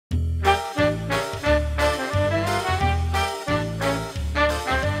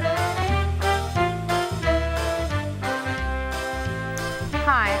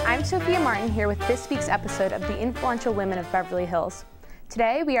Thea Martin here with this week's episode of the influential Women of Beverly Hills.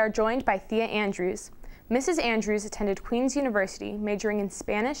 Today we are joined by Thea Andrews. Mrs. Andrews attended Queen's University, majoring in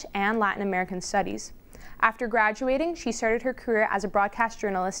Spanish and Latin American studies. After graduating, she started her career as a broadcast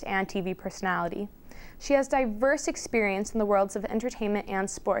journalist and TV personality. She has diverse experience in the worlds of entertainment and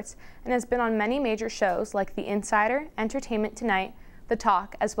sports and has been on many major shows like The Insider, Entertainment Tonight, The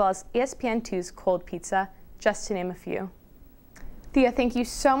Talk, as well as ESPN2's Cold Pizza, just to name a few. Thea, thank you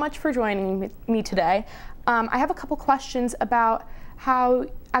so much for joining me today. I have a couple questions about how,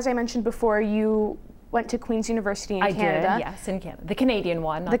 as I mentioned before, you went to Queen's University in Canada. I did, yes, in Canada. The Canadian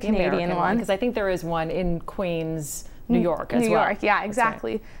one, not the American one. Because I think there is one in Queens, New York as well. New York, yeah,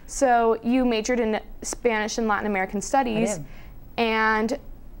 exactly. Right. So you majored in Spanish and Latin American studies. I did. And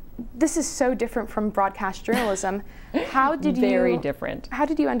this is so different from broadcast journalism. How did you... Very different. How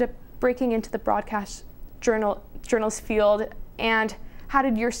did you end up breaking into the broadcast journalist field, and how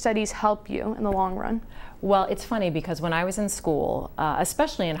did your studies help you in the long run? Well, it's funny because when I was in school,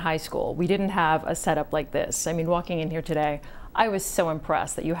 especially in high school, we didn't have a setup like this. I mean, walking in here today, I was so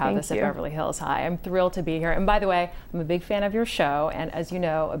impressed that you have this at Beverly Hills High. I'm thrilled to be here. And by the way, I'm a big fan of your show, and as you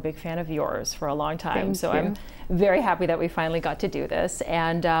know, a big fan of yours for a long time. So I'm very happy that we finally got to do this.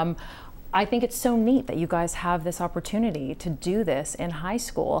 And I think it's so neat that you guys have this opportunity to do this in high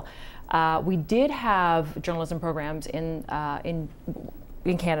school. We did have journalism programs in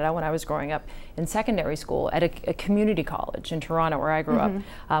Canada when I was growing up in secondary school at a community college in Toronto where I grew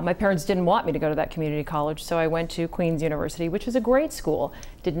up. My parents didn't want me to go to that community college, so I went to Queen's University, which is a great school,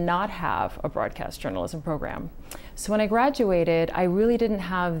 did not have a broadcast journalism program. So when I graduated, I really didn't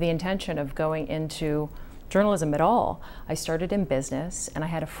have the intention of going into journalism at all. I started in business, and I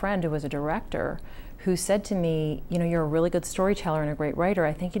had a friend who was a director who said to me, you know, you're a really good storyteller and a great writer.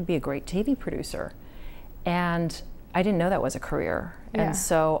 I think you'd be a great TV producer. And I didn't know that was a career. Yeah. And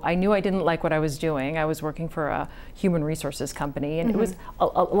so I knew I didn't like what I was doing. I was working for a human resources company, and it was a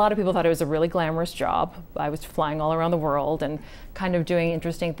lot of people thought it was a really glamorous job. I was flying all around the world and kind of doing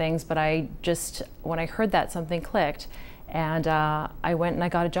interesting things, but I just, when I heard that, something clicked. And I went and I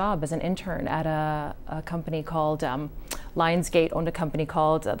got a job as an intern at a company called Lionsgate owned a company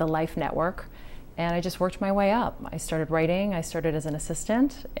called the Life Network. And I just worked my way up. I started writing. I started as an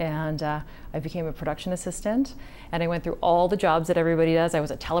assistant, and I became a production assistant. And I went through all the jobs that everybody does. I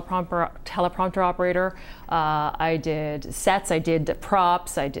was a teleprompter operator. I did sets. I did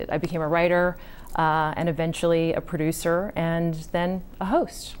props. I became a writer, and eventually a producer, and then a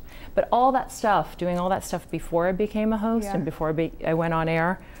host. But all that stuff, doing all that stuff before I became a host and before I went on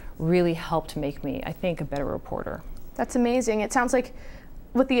air, really helped make me, I think, a better reporter. That's amazing. It sounds like,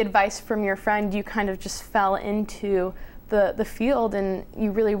 with the advice from your friend, you kind of just fell into the field, and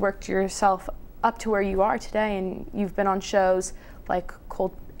you really worked yourself up to where you are today, and you've been on shows like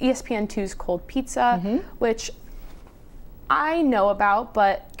ESPN2's Cold Pizza, which I know about,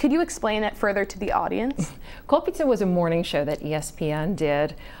 but could you explain it further to the audience? Cold Pizza was a morning show that ESPN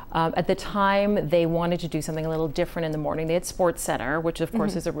did. At the time, they wanted to do something a little different in the morning. They had SportsCenter, which of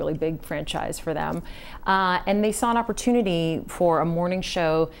course is a really big franchise for them. And they saw an opportunity for a morning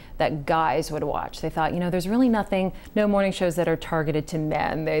show that guys would watch. They thought, you know, there's really no morning shows that are targeted to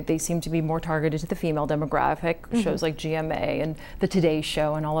men. They seem to be more targeted to the female demographic, shows like GMA and the Today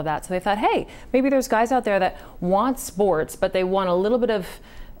Show and all of that. So they thought, hey, maybe there's guys out there that want sports, but they want a little bit of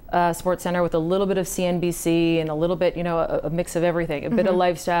SportsCenter with a little bit of CNBC and a little bit, you know, a mix of everything, a bit of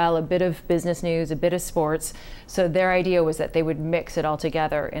lifestyle, a bit of business news, a bit of sports. So their idea was that they would mix it all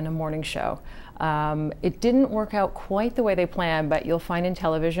together in a morning show. It didn't work out quite the way they planned, but you'll find in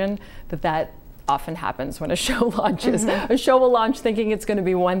television that often happens when a show launches. A show will launch thinking it's going to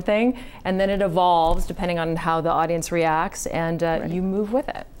be one thing, and then it evolves depending on how the audience reacts, and you move with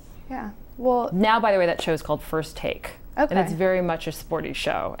it. Yeah. Well, now, by the way, that show is called First Take. Okay. And it's very much a sporty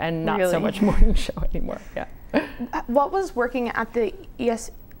show and not so much morning show anymore. Yeah. What was working at the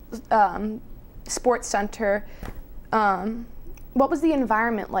SportsCenter? What was the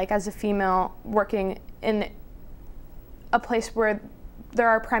environment like as a female working in a place where there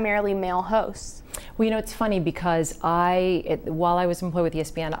are primarily male hosts? Well, you know, it's funny because while I was employed with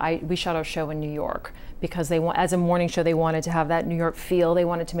ESPN, we shot our show in New York because as a morning show, they wanted to have that New York feel. They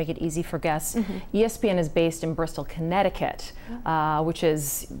wanted to make it easy for guests. ESPN is based in Bristol, Connecticut, which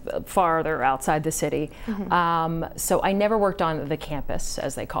is farther outside the city. So I never worked on the campus,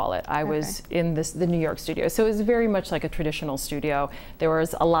 as they call it. I was in the New York studio. So it was very much like a traditional studio. There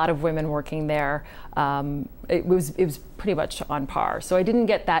was a lot of women working there. It was pretty much on par. So I didn't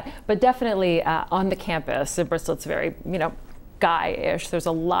get that, but definitely on the campus in Bristol, it's very, you know, guy-ish. There's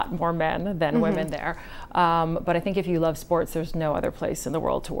a lot more men than women there. But I think if you love sports, there's no other place in the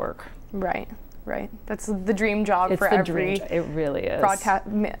world to work. Right, right. That's the dream job for every dream. It really is.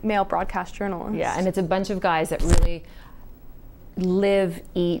 Male broadcast journalist. Yeah, and it's a bunch of guys that really live,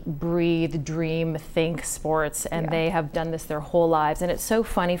 eat, breathe, dream, think sports, and they have done this their whole lives. And it's so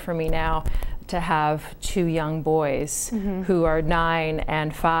funny for me now to have two young boys who are 9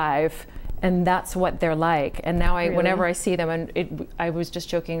 and 5, and that's what they're like. And now whenever I see them, and I was just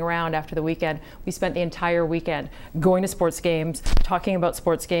joking around after the weekend, we spent the entire weekend going to sports games, talking about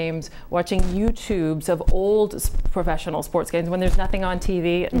sports games, watching YouTubes of old professional sports games. When there's nothing on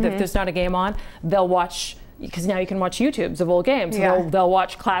TV, if there's not a game on, they'll watch, because now you can watch YouTubes of old games. So they'll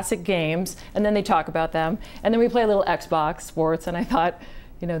watch classic games, and then they talk about them. And then we play a little Xbox sports, and I thought,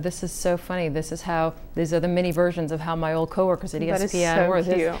 you know, this is so funny. These are the mini versions of how my old coworkers at ESPN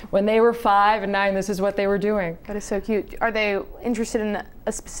were. When they were 5 and 9, this is what they were doing. That is so cute. Are they interested in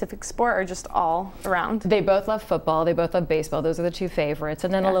a specific sport or just all around? They both love football. They both love baseball. Those are the 2 favorites.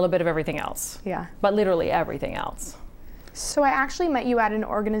 And then a little bit of everything else. Yeah. But literally everything else. So I actually met you at an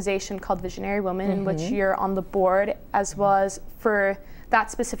organization called Visionary Women, in which you're on the board, as well as for that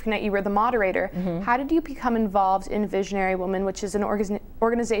specific night you were the moderator. How did you become involved in Visionary Women, which is an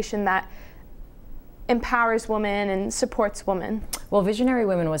organization that empowers women and supports women? Well, Visionary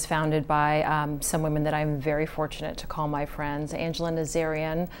Women was founded by some women that I'm very fortunate to call my friends. Angela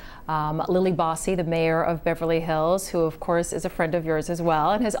Nazarian, Lily Bossy, the mayor of Beverly Hills, who of course is a friend of yours as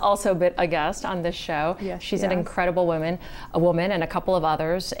well and has also been a guest on this show. Yes, she's an incredible woman, and a couple of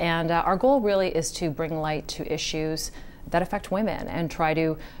others. And our goal really is to bring light to issues that affect women and try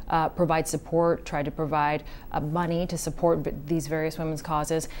to provide support, try to provide money to support these various women's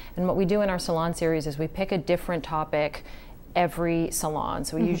causes. And what we do in our salon series is we pick a different topic every salon.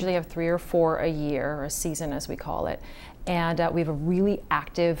 So we usually have 3 or 4 a year, or a season as we call it. And we have a really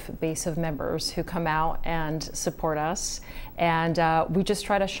active base of members who come out and support us. And we just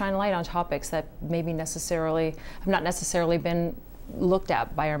try to shine light on topics that maybe have not necessarily been looked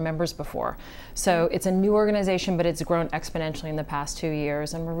at by our members before. So it's a new organization, but it's grown exponentially in the past 2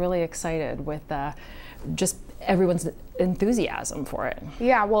 years, and we're really excited with just everyone's enthusiasm for it.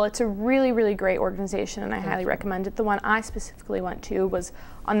 Yeah, well, it's a really, really great organization, and I highly recommend it. The one I specifically went to was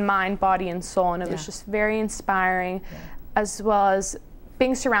on Mind, Body, and Soul, and it was just very inspiring, as well as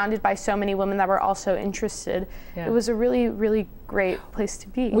being surrounded by so many women that were also interested. It was a really, really great place to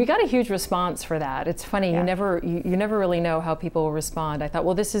be. We got a huge response for that. It's funny, you never really know how people will respond. I thought,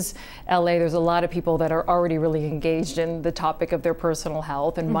 well, this is LA. There's a lot of people that are already really engaged in the topic of their personal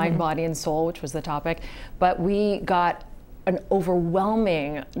health and mind, body, and soul, which was the topic. But we got an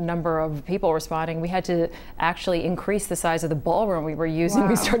overwhelming number of people responding. We had to actually increase the size of the ballroom we were using.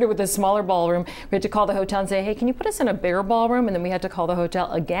 We started with a smaller ballroom. We had to call the hotel and say, hey, can you put us in a bigger ballroom? And then we had to call the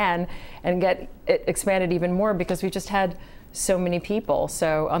hotel again and get it expanded even more, because we just had so many people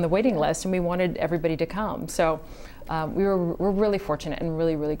on the waiting list, and we wanted everybody to come. So we're really fortunate and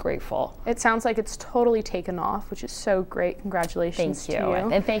really, really grateful. It sounds like it's totally taken off, which is so great. Congratulations to you.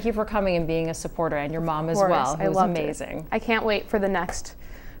 And thank you for coming and being a supporter, and your mom as well. It was amazing. I can't wait for the next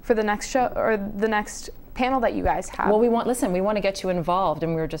show, or the next panel that you guys have. Well, we want to get you involved,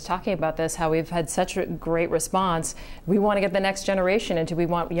 and we were just talking about this, how we've had such a great response. We want to get the next generation into. We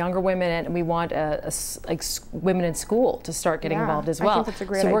want younger women, and we want women in school to start getting involved as well. I think that's a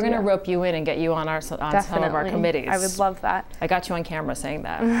great idea. So we're going to rope you in and get you on some of our committees. I would love that. I got you on camera saying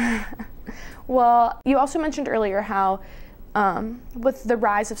that. Well, you also mentioned earlier how with the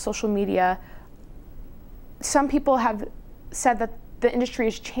rise of social media, some people have said that the industry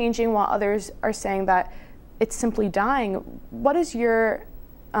is changing, while others are saying that it's simply dying. What are your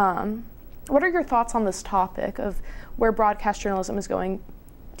thoughts on this topic of where broadcast journalism is going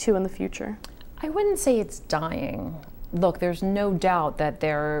to in the future? I wouldn't say it's dying. Look, there's no doubt that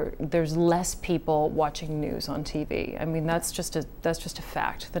there's less people watching news on TV. I mean, that's just a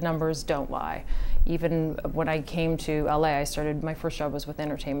fact. The numbers don't lie. Even when I came to LA, my first job was with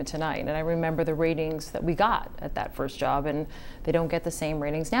Entertainment Tonight, and I remember the ratings that we got at that first job, and they don't get the same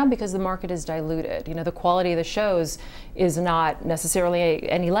ratings now because the market is diluted. You know, the quality of the shows is not necessarily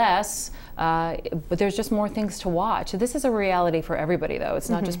any less, but there's just more things to watch. This is a reality for everybody, though. It's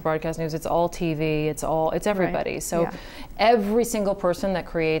not just broadcast news, it's all TV, it's everybody. Right. So every single person that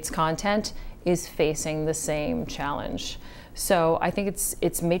creates content is facing the same challenge. So I think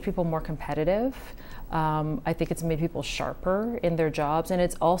it's made people more competitive. I think it's made people sharper in their jobs, and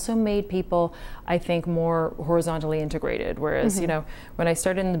it's also made people, I think, more horizontally integrated. Whereas, you know, when I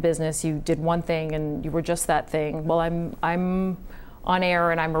started in the business, you did one thing and you were just that thing. Well, I'm on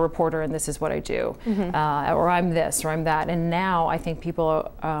air and I'm a reporter and this is what I do, or I'm this or I'm that. And now I think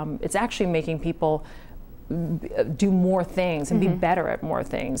people, it's actually making people do more things and be better at more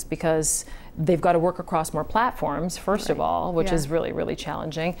things, because they've got to work across more platforms, first of all, which is really, really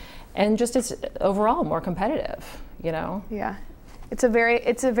challenging, and just it's overall more competitive, you know? Yeah. It's a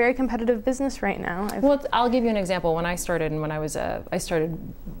very competitive business right now. Well, I'll give you an example. When I started, and when I was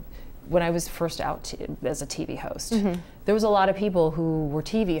first out as a TV host, there was a lot of people who were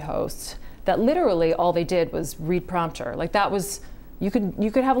TV hosts that literally all they did was read prompter. Like that was, you could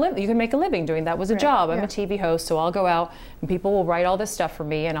make a living doing that. Was a job. I'm a TV host, so I'll go out and people will write all this stuff for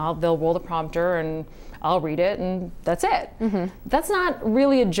me, and they'll roll the prompter and I'll read it, and that's it. That's not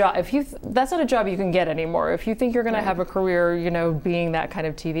really a job. That's not a job you can get anymore. If you think you're going to have a career, you know, being that kind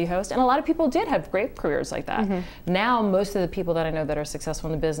of TV host, and a lot of people did have great careers like that. Now, most of the people that I know that are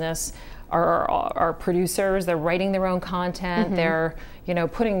successful in the business are producers. They're writing their own content. They're, you know,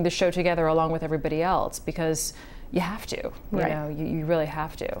 putting the show together along with everybody else, because you have to. You know, you really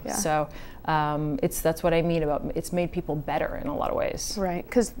have to. Yeah. So that's what I mean about it's made people better in a lot of ways. Right,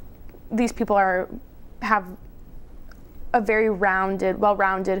 because these people have a very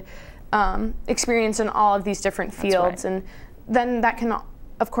well-rounded experience in all of these different fields, and then that can,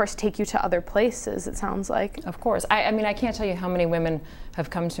 of course, take you to other places, it sounds like. Of course. I mean, I can't tell you how many women have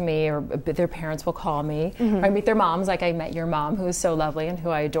come to me, or their parents will call me. I meet their moms, like I met your mom, who is so lovely and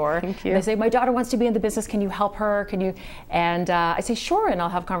who I adore. Thank you. And they say, my daughter wants to be in the business, can you help her? Can you? And I say, sure, and I'll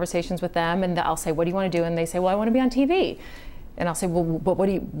have conversations with them, and I'll say, what do you want to do? And they say, well, I want to be on TV. And I'll say, well, but what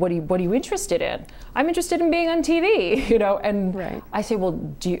are you interested in? I'm interested in being on TV, you know. And I say, well,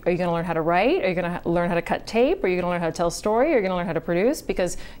 are you going to learn how to write? Are you going to learn how to cut tape? Are you going to learn how to tell a story? Are you going to learn how to produce?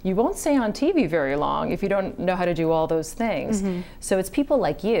 Because you won't stay on TV very long if you don't know how to do all those things. So it's people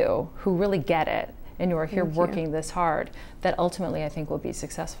like you who really get it and who are here working this hard that ultimately I think will be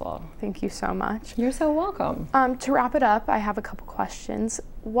successful. Thank you so much. You're so welcome. To wrap it up, I have a couple questions.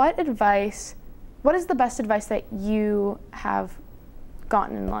 What is the best advice that you have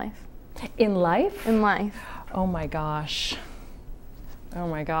gotten in life? In life? In life. Oh my gosh. Oh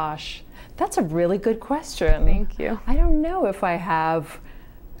my gosh. That's a really good question. Thank you. I don't know if I have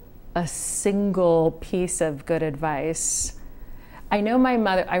a single piece of good advice. I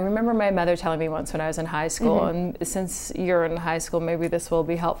remember my mother telling me once when I was in high school, and since you're in high school, maybe this will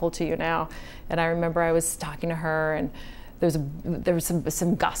be helpful to you now. And I remember I was talking to her, and there was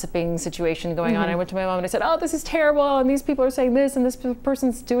some gossiping situation going on. I went to my mom and I said, oh, this is terrible, and these people are saying this, and this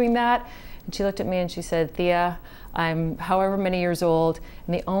person's doing that. And she looked at me and she said, Thea, I'm however many years old,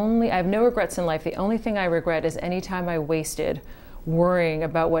 and I have no regrets in life. The only thing I regret is any time I wasted worrying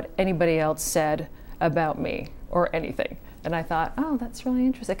about what anybody else said about me or anything. And I thought, oh, that's really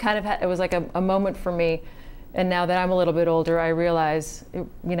interesting. It was like a moment for me. And now that I'm a little bit older, I realize,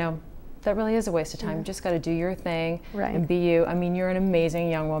 you know, that really is a waste of time. You just got to do your thing and be you. I mean, you're an amazing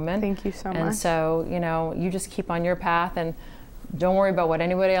young woman. Thank you so much. And so, you know, you just keep on your path and don't worry about what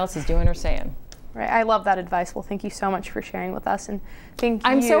anybody else is doing or saying. Right. I love that advice. Well, thank you so much for sharing with us, and thank you.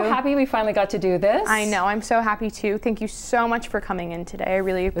 I'm so happy we finally got to do this. I know. I'm so happy too. Thank you so much for coming in today. I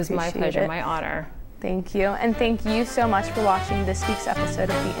really appreciate it. It was my pleasure, my honor. Thank you. And thank you so much for watching this week's episode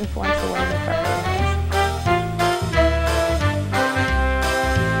of the Influential Women of Beverly Hills.